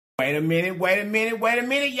Wait a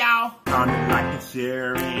minute, y'all. Comment, like, and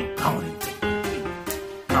share, and comment.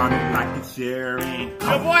 Comment, like, and share, and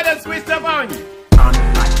Your boy done switched up on you.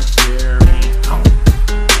 comment, like, and share, and comment.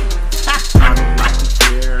 Comment, like, and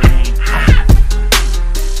share, and comment.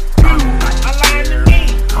 A lying to me.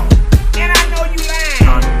 And I know you lying.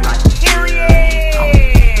 Comment, like, and share,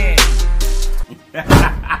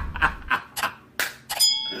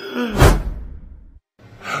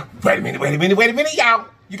 Period. Wait a minute, y'all.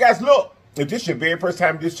 You guys look. If this is your very first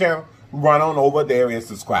time to this channel, run on over there and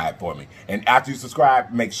subscribe for me. And after you subscribe,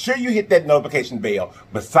 make sure you hit that notification bell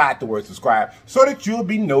beside the word subscribe so that you'll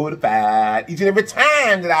be notified each and every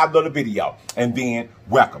time that I upload a video. And then,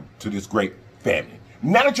 welcome to this great family.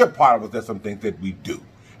 Now that you're part of us, there's some things that we do.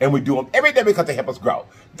 And we do them every day because they help us grow.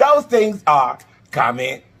 Those things are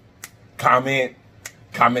comment, like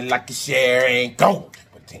and share, and go.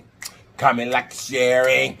 Comment, like, share,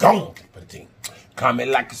 and go.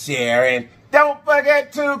 Comment, like, share, and don't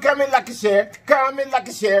forget to comment, like, and share. Comment, like,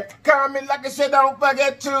 and share. Comment, like, and share. Don't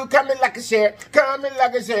forget to comment, like, and share. Comment,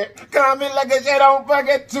 like, and share. Comment, like, and share. Don't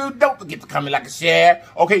forget to comment, like, and share.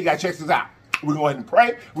 Okay, you guys, check this out. We'll go ahead and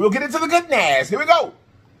pray. We'll get into the goodness. Here we go.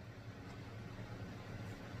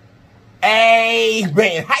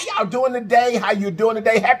 Amen. How y'all doing today? How you doing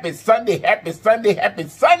today? Happy Sunday. Happy Sunday. Happy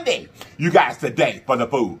Sunday. You guys, today for the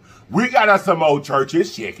food. We got us some old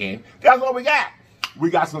church's chicken. That's what we got. We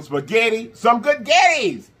got some spaghetti, some good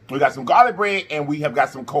getties. We got some garlic bread, and we have got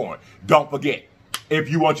some corn. Don't forget, if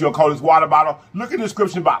you want your coldest water bottle, look in the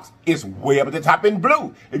description box. It's way up at the top in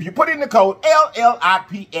blue. If you put in the code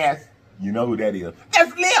LLIPS, you know who that is.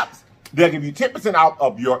 That's LIPS. They'll give you 10% off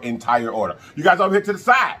of your entire order. You guys over here to the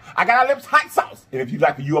side, I got our LIPS hot sauce. And if you'd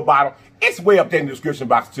like for you a bottle, it's way up there in the description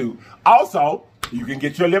box too. Also, you can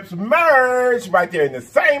get your LIPS merch right there in the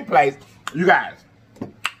same place. You guys,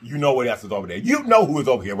 you know what else is over there. You know who is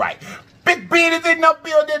over here, right? Big Ben is in the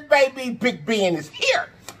building, baby. Big Ben is here.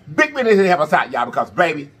 Big Ben is here to help us out, y'all, because,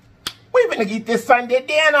 baby, we're going to eat this Sunday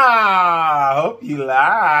dinner. Hope you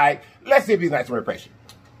like. Let's see if he's nice and refreshing.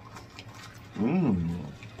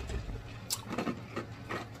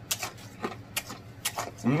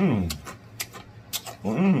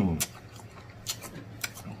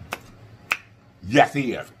 Yes,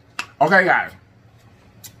 he is. Okay, guys.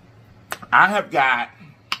 I have got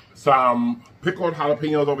some pickled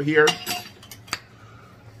jalapenos over here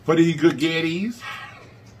for these good getties.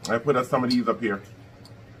 I put up some of these up here.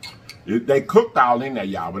 They cooked all in there,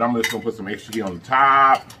 y'all, but I'm just going to put some extra here on the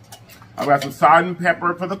top. I've got some salt and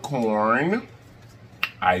pepper for the corn.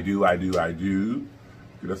 I do.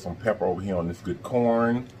 Get us some pepper over here on this good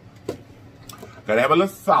corn. Gotta have a little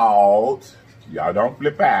salt. Y'all don't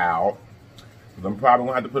flip out. I'm probably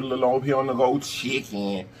gonna have to put a little over here on the gold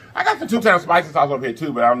chicken. I got some 2 times spicy sauce over here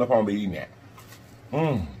too, but I don't know if I'm gonna be eating that.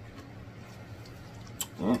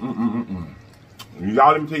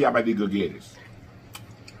 Y'all, let me tell y'all about these good getties.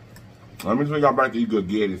 Let me tell y'all about these good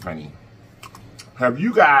getties, honey. Have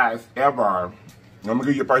you guys ever, I'm gonna give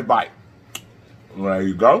you your first bite. There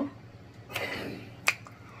you go.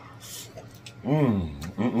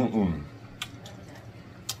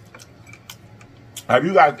 Have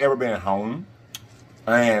you guys ever been home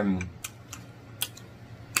and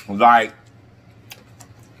like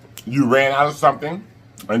you ran out of something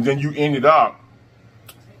and then you ended up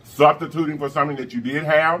substituting for something that you did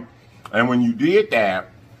have, and when you did that,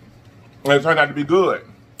 it turned out to be good?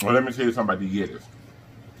 Well, let me tell you something about these getters.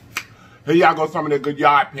 Here y'all go, some of that good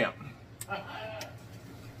yard pimp.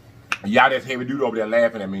 Y'all that's heavy dude over there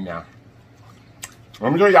laughing at me now.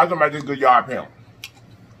 Let me tell y'all something about this good yard pimp.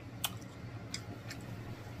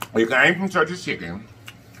 It came from Church's Chicken.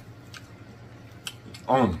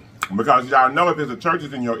 Because y'all know if there's a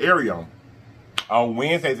churches in your area on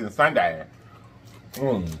Wednesdays and Sundays.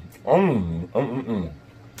 Look at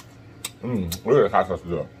this hot sauce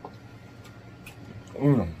do.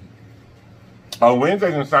 On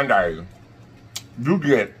Wednesdays and Sundays, you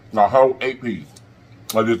get a whole 8-piece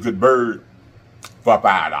of this good bird for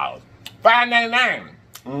 $5.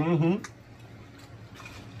 $5.99.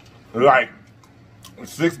 Like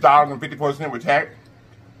 $6.54 with tax.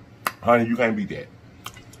 Honey, you can't beat that.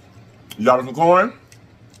 Y'all want some corn?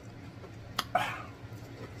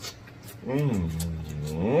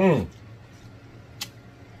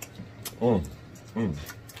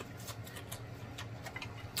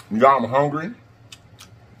 Y'all, I'm hungry.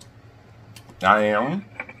 I am.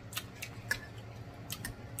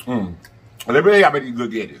 Let me tell you about these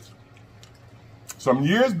good getties. Some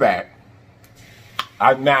years back,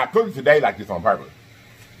 I cooked it today like this on purpose.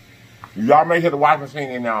 Y'all may hear the washing machine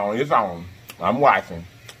in there on its own. I'm watching.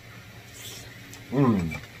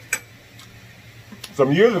 So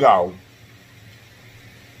some years ago,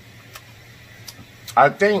 I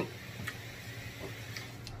think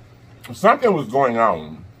something was going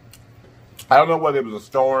on. I don't know whether it was a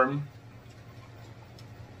storm.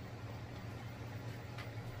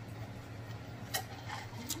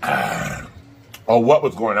 Or what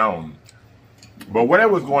was going on. But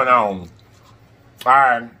whatever was going on,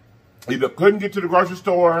 I either couldn't get to the grocery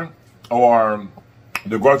store or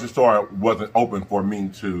the grocery store wasn't open for me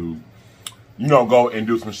to, you know, go and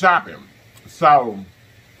do some shopping. So,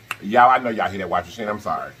 y'all, I know y'all hear that watching shit, I'm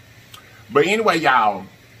sorry. But anyway, y'all,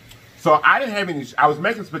 so I didn't have any, I was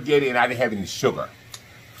making spaghetti and I didn't have any sugar.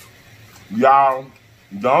 Y'all,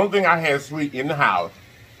 the only thing I had sweet in the house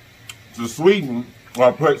to sweeten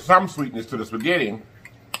or put some sweetness to the spaghetti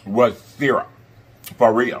was syrup,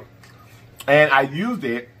 for real. And I used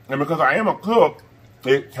it, and because I am a cook,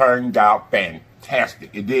 it turned out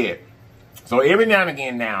fantastic. It did. So every now and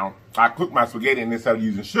again now, I cook my spaghetti and instead of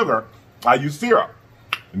using sugar, I use syrup.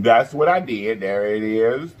 And that's what I did. There it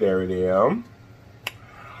is. There it is.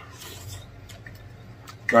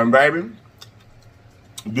 And baby,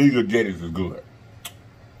 these spaghettis is good.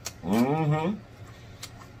 Mm-hmm.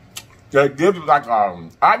 So it gives it like,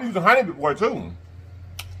 I've used honey before too.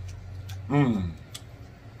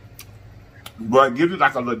 But it gives it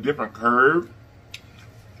like a little different curve.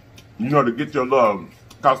 You know, to get your little,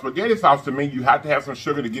 because spaghetti sauce to me, you have to have some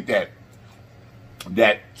sugar to get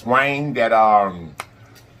that twang, that,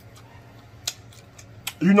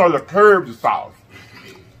 you know, the curved sauce.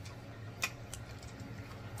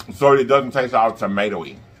 So it doesn't taste all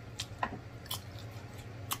tomatoey.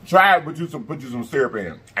 Try it, put you some syrup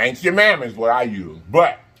in. Ain't your mammy is what I use,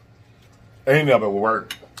 but any of it will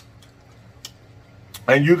work.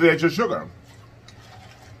 And use it as your sugar.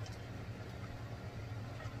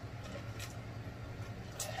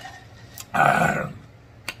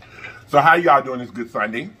 So how y'all doing this good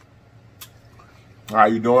Sunday? How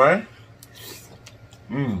you doing?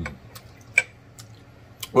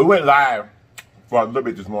 We went live for a little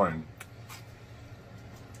bit this morning.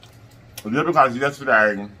 Just because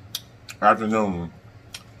yesterday afternoon,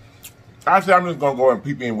 I said I'm just gonna go and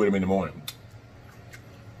peep in with him in the morning.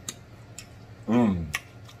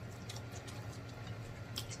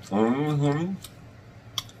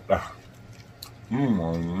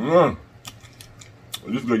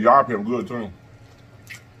 This good yard pim good too.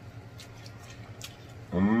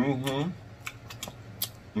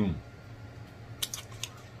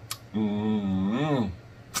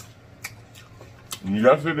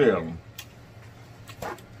 Yes it is.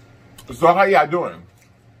 So how y'all doing?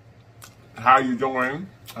 How you doing?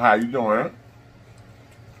 How you doing?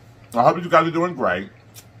 I hope you guys are doing great.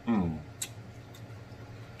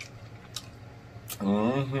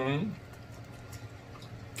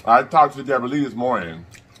 I talked to Deborah Lee this morning,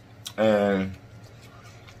 and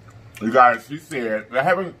you guys, she said, I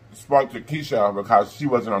haven't spoke to Keisha because she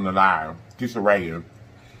wasn't on the live, Keisha Reagan.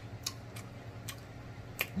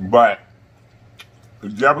 But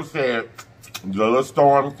Deborah said the little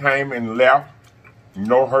storm came and left,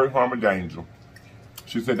 no hurt, harm, or danger.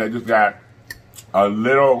 She said they just got a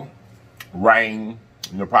little rain,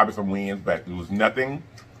 you know, probably some winds, but it was nothing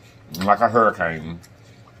like a hurricane.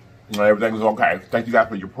 You know, everything was okay. Thank you guys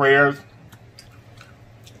for your prayers.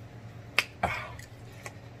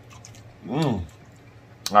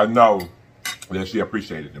 I know that she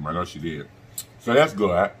appreciated them. I know she did. So that's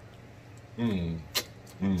good.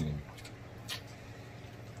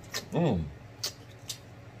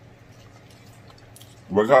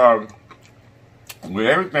 Because with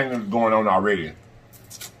everything that's going on already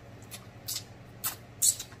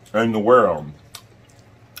in the world,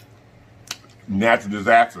 natural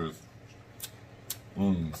disasters,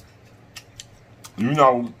 you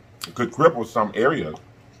know, could cripple some areas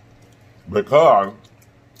because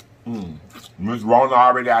Miss Rona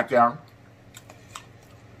already out there.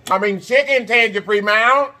 I mean, chicken Tangy Free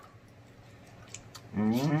Mount.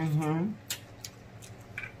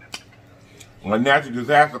 A natural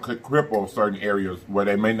disaster could cripple certain areas where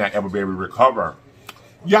they may not ever be able to recover.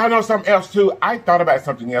 Y'all know something else too? I thought about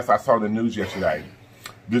something else I saw in the news yesterday.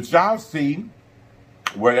 Did y'all see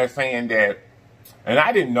where they're saying that, and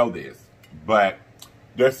I didn't know this, but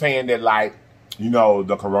they're saying that, like, you know,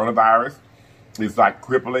 the coronavirus is like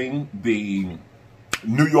crippling the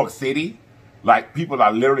New York City. Like, people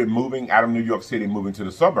are literally moving out of New York City, moving to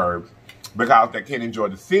the suburbs because they can't enjoy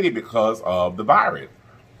the city because of the virus.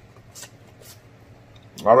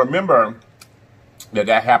 I remember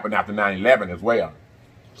that happened after 9/11 as well.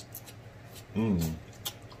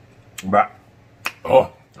 But,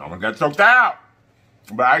 oh, I almost got choked out.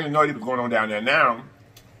 But I didn't know it was going on down there now.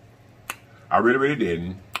 I really, really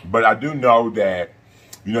didn't. But I do know that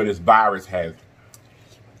You know, this virus has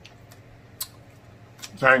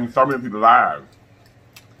changed so many people's lives.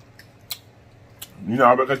 You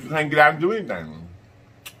know, because you can't get out and do anything.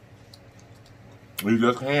 You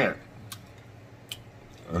just can't.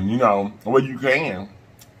 And you know, well, you can.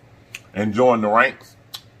 And join the ranks.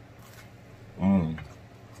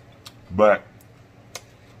 But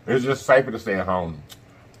it's just safer to stay at home.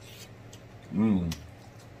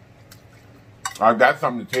 I got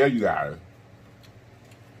something to tell you guys.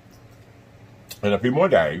 In a few more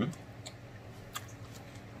days,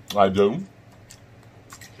 I do.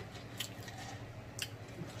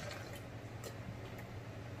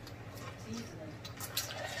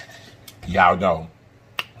 Y'all know,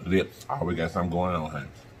 lips always got something going on, honey.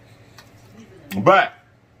 But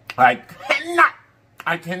I cannot,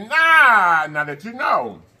 now that you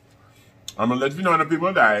know, I'm gonna let you know in a few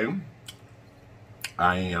more days,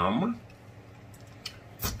 I am,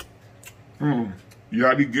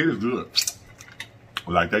 yeah, these good is good.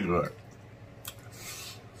 Like that good.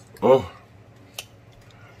 Oh.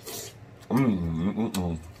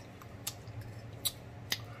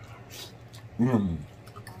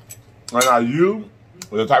 And are you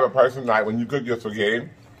the type of person, like when you cook your spaghetti,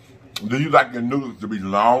 do you like your noodles to be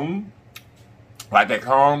long? Like they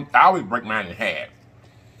come? I always break mine in half.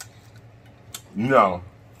 You know,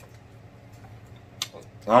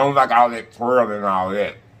 I don't like all that twirling and all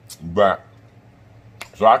that. But,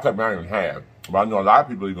 so I cut mine in half. But I know a lot of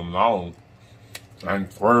people leave them long.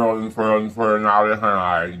 And twirling and all that.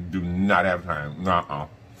 I do not have time.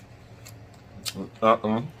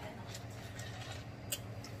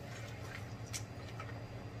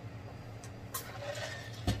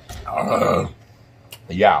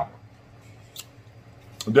 Yeah.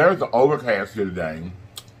 There's an overcast here today,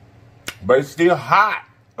 but it's still hot.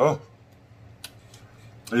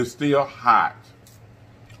 It's still hot.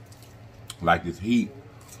 Like this heat.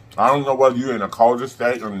 I don't know whether you're in a colder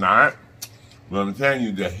state or not, but I'm telling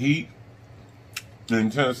you, the heat in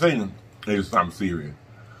Tennessee is something serious.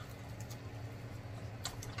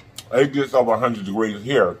 It gets over 100 degrees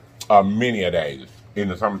here many a days in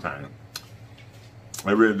the summertime.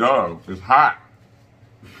 It really does. It's hot.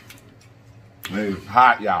 It's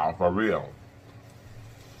hot, y'all, for real.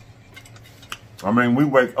 I mean, we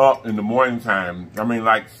wake up in the morning time. I mean,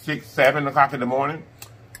 like 6, 7 o'clock in the morning.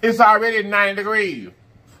 It's already 90 degrees.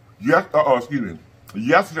 Yes, excuse me.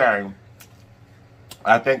 Yesterday,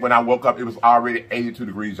 I think when I woke up, it was already 82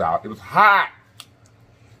 degrees out. It was hot.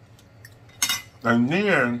 And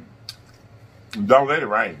then, don't let it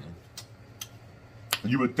rain.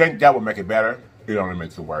 You would think that would make it better. It only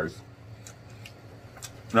makes it worse.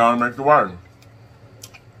 It only makes it worse.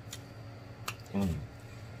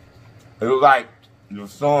 It was like the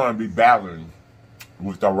sun be battling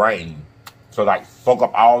with the rain. So like soak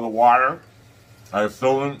up all the water as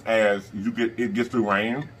soon as it gets to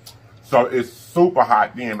rain. So it's super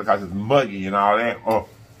hot then because it's muggy and all that. Oh.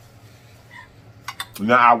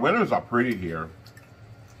 Now our winters are pretty here.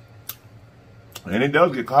 And it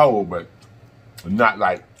does get cold, but not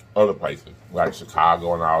like other places. Like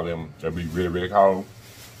Chicago and all them, it'll be really, really cold.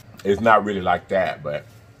 It's not really like that, but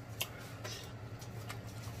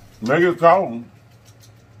make it cold.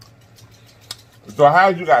 So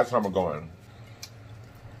how's you guys summer going?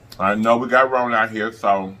 I know we got Rona out here,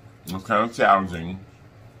 so it's kind of challenging.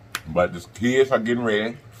 But the kids are getting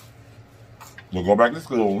ready. We'll go back to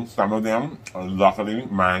school. Some of them, luckily,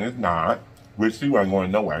 mine is not. Which she wasn't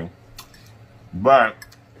going nowhere. But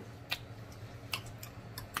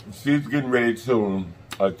she's getting ready to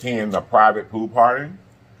attend a private pool party.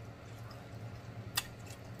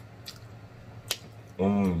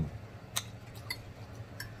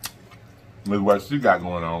 With what she got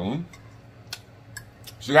going on.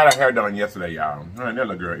 She got her hair done yesterday, y'all. That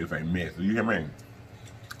little girl is a mess. You hear me?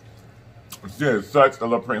 She is such a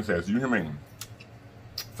little princess. You hear me?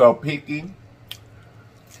 So picky.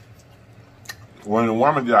 When the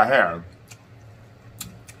woman did her hair,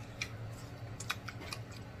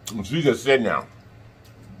 she just sitting there.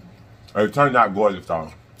 It turned out gorgeous,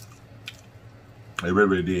 though. It really,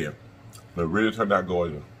 really did. It really turned out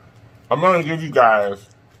gorgeous. I'm going to give you guys,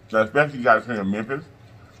 especially you guys here in Memphis,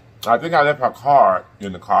 I think I left her card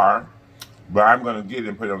in the car, but I'm going to get it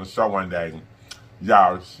and put it on the show one day.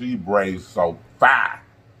 Y'all, she braids so fine.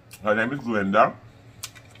 Her name is Glenda.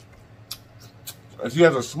 She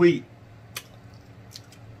has a suite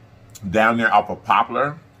down there off of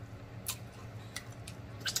Poplar.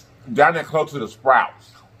 Down there close to the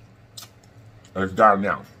Sprouts. It's down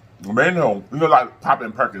there. Man, you know, like Poplar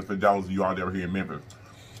and Perkins for those of you all that are here in Memphis.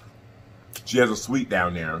 She has a suite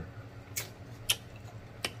down there.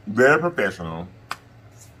 Very professional.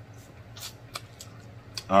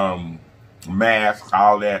 Mask,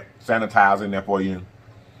 all that, sanitizer in there for you.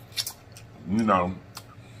 You know,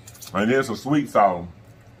 and then some sweet song.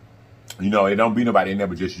 You know, it don't be nobody in there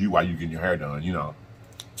but just you while you getting your hair done, you know.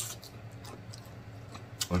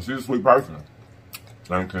 And she's a sweet person.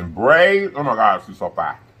 And can braid. Oh my God, she's so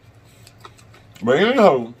fine. But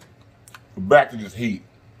anywho, back to this heat.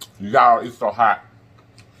 Y'all, it's so hot.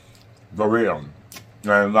 For real.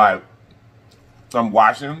 And like, I'm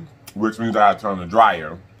washing, which means I turn the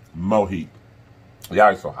dryer, more heat.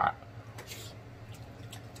 Y'all, it's so hot.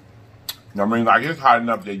 I mean, like, it's hot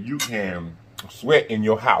enough that you can sweat in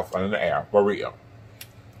your house under the air, for real.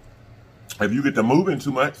 If you get to moving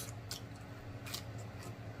too much,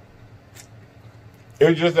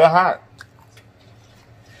 it's just that hot.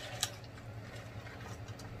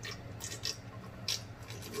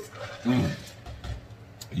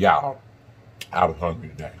 Y'all, I was hungry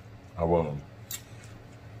today. I was.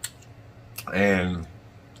 And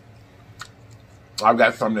I've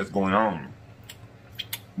got something that's going on.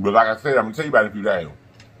 But like I said, I'm going to tell you about it in a few days.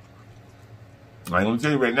 I ain't going to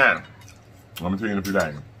tell you right now. I'm going to tell you in a few days.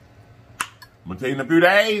 I'm going to tell you in a few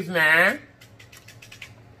days now.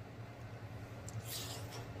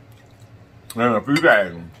 In a few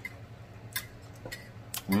days.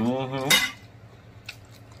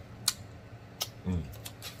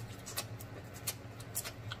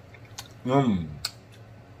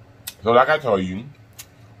 So like I told you,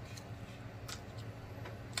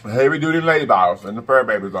 heavy duty lady boss and the fur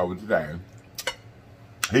baby's over today.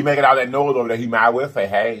 He making all that noise over there. He might well say,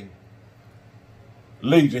 hey.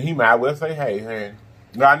 Legion, he might well say, hey.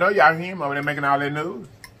 Now I know y'all hear him over there making all that noise.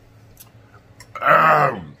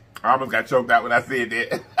 I almost got choked out when I said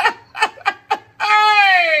that.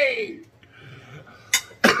 Hey!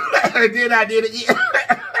 Then I did it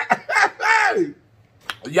again.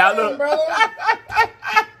 Y'all look. Brother.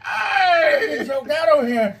 Hey! Choked out over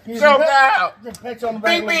here. Choked out. Just pat you on the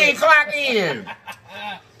back. Big clock in.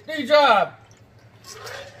 D-Job.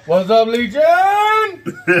 What's up, Legion?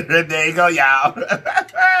 There you go, y'all.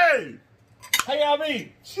 Hey! How y'all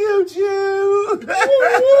be? Choo-choo.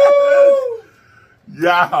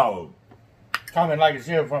 Y'all. Comment, like, and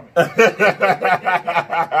share for me.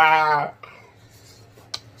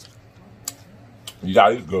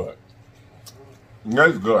 Y'all, it's good.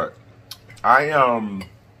 It's good.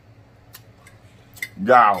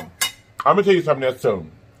 Y'all, I'm gonna tell you something else too.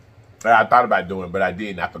 That I thought about doing, but I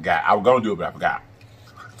didn't. I forgot. I was gonna do it, but I forgot.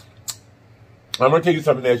 I'm gonna tell you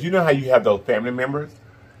something else. You know how you have those family members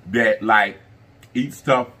that like eat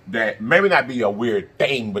stuff that maybe not be a weird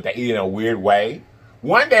thing, but they eat in a weird way?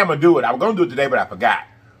 One day I'm gonna do it. I was gonna do it today, but I forgot.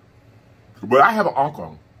 But I have an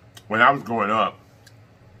uncle when I was growing up,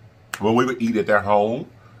 when we would eat at their home,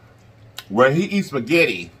 when he eats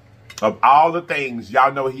spaghetti, of all the things,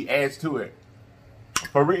 y'all know he adds to it.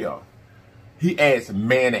 For real. He adds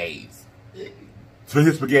mayonnaise to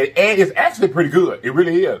his spaghetti. And it's actually pretty good. It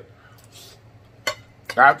really is.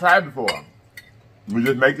 I've tried before. We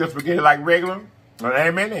just make the spaghetti like regular and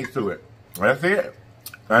add mayonnaise to it. That's it.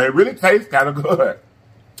 And it really tastes kind of good.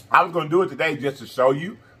 I was going to do it today just to show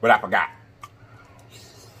you, but I forgot.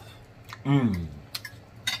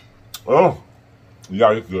 Oh.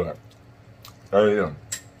 Y'all, it's good. There you go.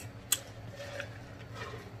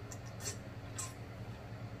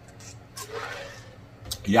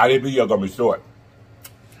 Y'all, this video gonna be short.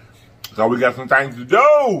 So we got some things to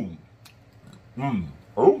do.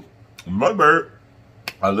 Oh, mudbird.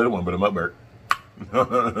 A little one, but a mudbird.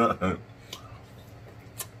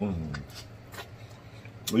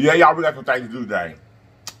 Yeah, y'all, we got some things to do today.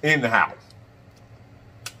 In the house.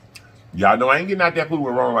 Y'all know I ain't getting out that food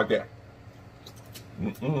with wrong like that.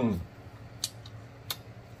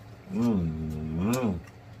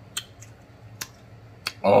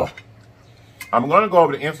 Oh. I'm going to go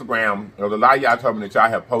over to Instagram. A lot of y'all told me that y'all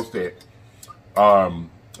have posted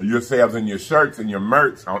yourselves and your shirts and your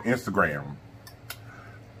merch on Instagram.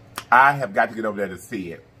 I have got to get over there to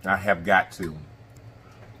see it. I have got to.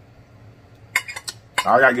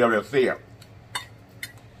 I got to get over there to see it.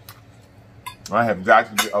 I have got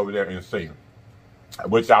to get over there and see it.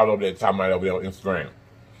 Which y'all over there talking about over there on Instagram.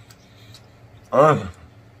 But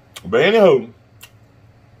anywho,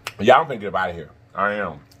 y'all finna get up out of here. I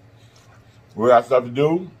am. We got stuff to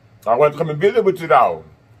do. I wanted to come and visit with you, though.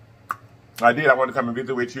 I did. I wanted to come and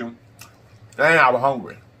visit with you. And I was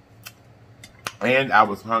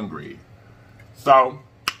hungry. So,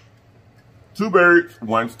 2 birds,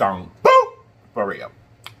 1 stone. Boom! For real.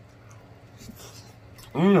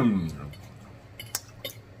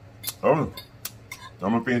 Oh. I'm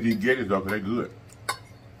going to finish these Gettys, though, because they're good.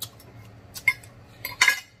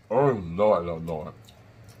 Oh, Lord, Lord, Lord.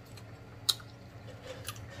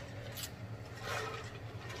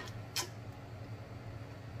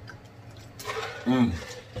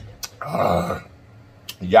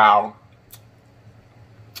 Y'all,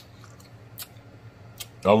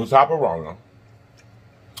 on top of Rona,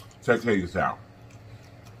 take care of yourself.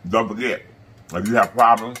 Don't forget, if you have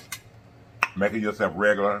problems making yourself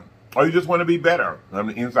regular, or you just want to be better on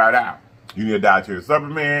the inside out, you need a dietary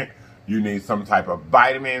supplement, you need some type of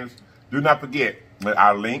vitamins. Do not forget that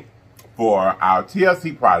our link for our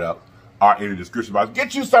TLC products are in the description box.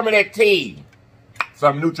 Get you some of that tea,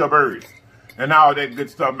 some NutriBurst, and all that good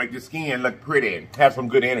stuff. Make your skin look pretty and have some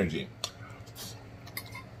good energy.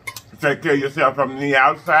 Take care of yourself from the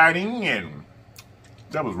outside in.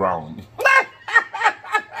 That was wrong.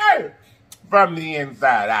 From the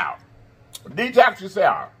inside out. Detox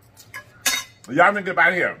yourself. Y'all need to get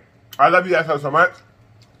out here. I love you guys so much.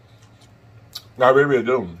 I really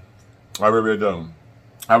do. I really do.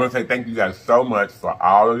 I want to say thank you guys so much for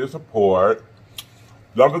all of your support.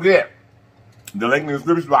 Don't forget, the link in the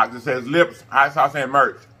description box that says Lips, Hot Sauce, and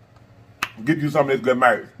Merch. Get you some of this good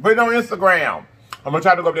merch. Put it on Instagram. I'm going to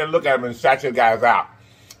try to go up there and look at them and shout you guys out.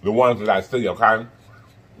 The ones that I see, okay?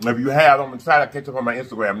 If you have, I'm going to try to catch up on my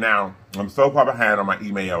Instagram now. I'm so far behind on my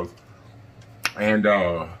emails. And,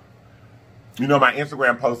 you know, my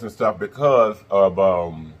Instagram posts and stuff because of,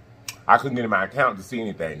 I couldn't get in my account to see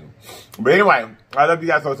anything. But anyway, I love you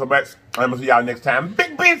guys so much. I'm going to see y'all next time.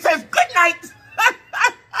 Big Ben says good night.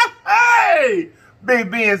 Hey! Big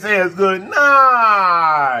Ben says good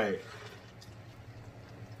night.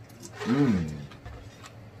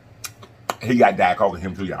 He got Diet Coke in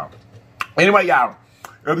him too, y'all. Anyway, y'all,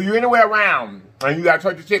 if you're anywhere around and you got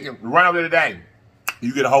turkey chicken, run over there today.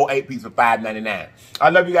 You get a whole 8-piece for $5.99. I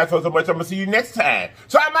love you guys so much. I'm going to see you next time.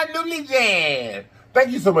 So I'm my new legend.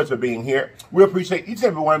 Thank you so much for being here. We appreciate each and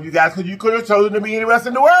every one of you guys because you could have chosen to be anywhere else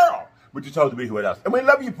in the world. But you chose to be here with us. And we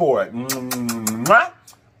love you for it.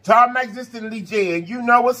 Tom Existing Legend, you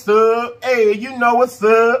know what's up. Hey, you know what's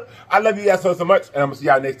up. I love you guys so much. And I'm going to see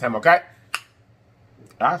y'all next time, okay?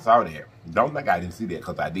 I saw that. Don't think I didn't see that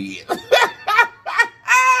because I did.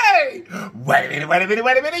 Hey! Wait a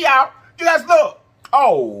minute, y'all. You guys look.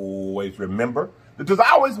 Always remember that there's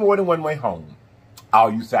always more than one way home. All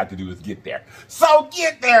you have to do is get there. So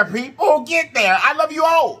get there, people. Get there. I love you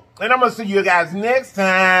all. And I'm going to see you guys next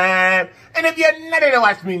time. And if you're not going to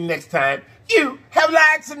watch me next time, you have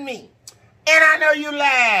lied to me. And I know you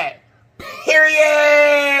lied. Period.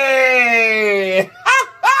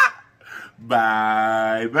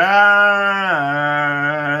 Bye-bye.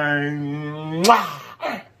 Mwah.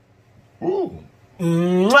 Ooh.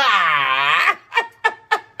 Mwah.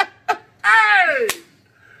 Hey.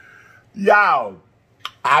 Y'all,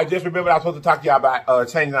 I just remembered I was supposed to talk to y'all about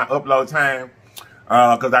changing our upload time.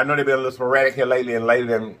 Because I know they've been a little sporadic here lately and later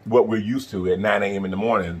than what we're used to at 9 a.m. in the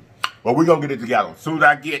morning. But we're going to get it together. As soon as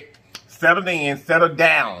I get settled in, settled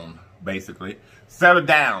down, basically. Settled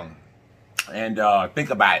down and think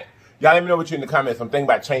about it. Y'all let me know what you in the comments. I'm thinking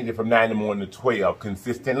about changing from 9 in the morning to 12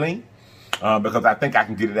 consistently. Because I think I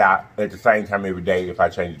can get it out at the same time every day if I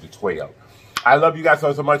change it to 12. I love you guys so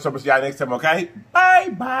much. So I'm going to see y'all next time, okay?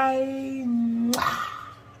 Bye-bye.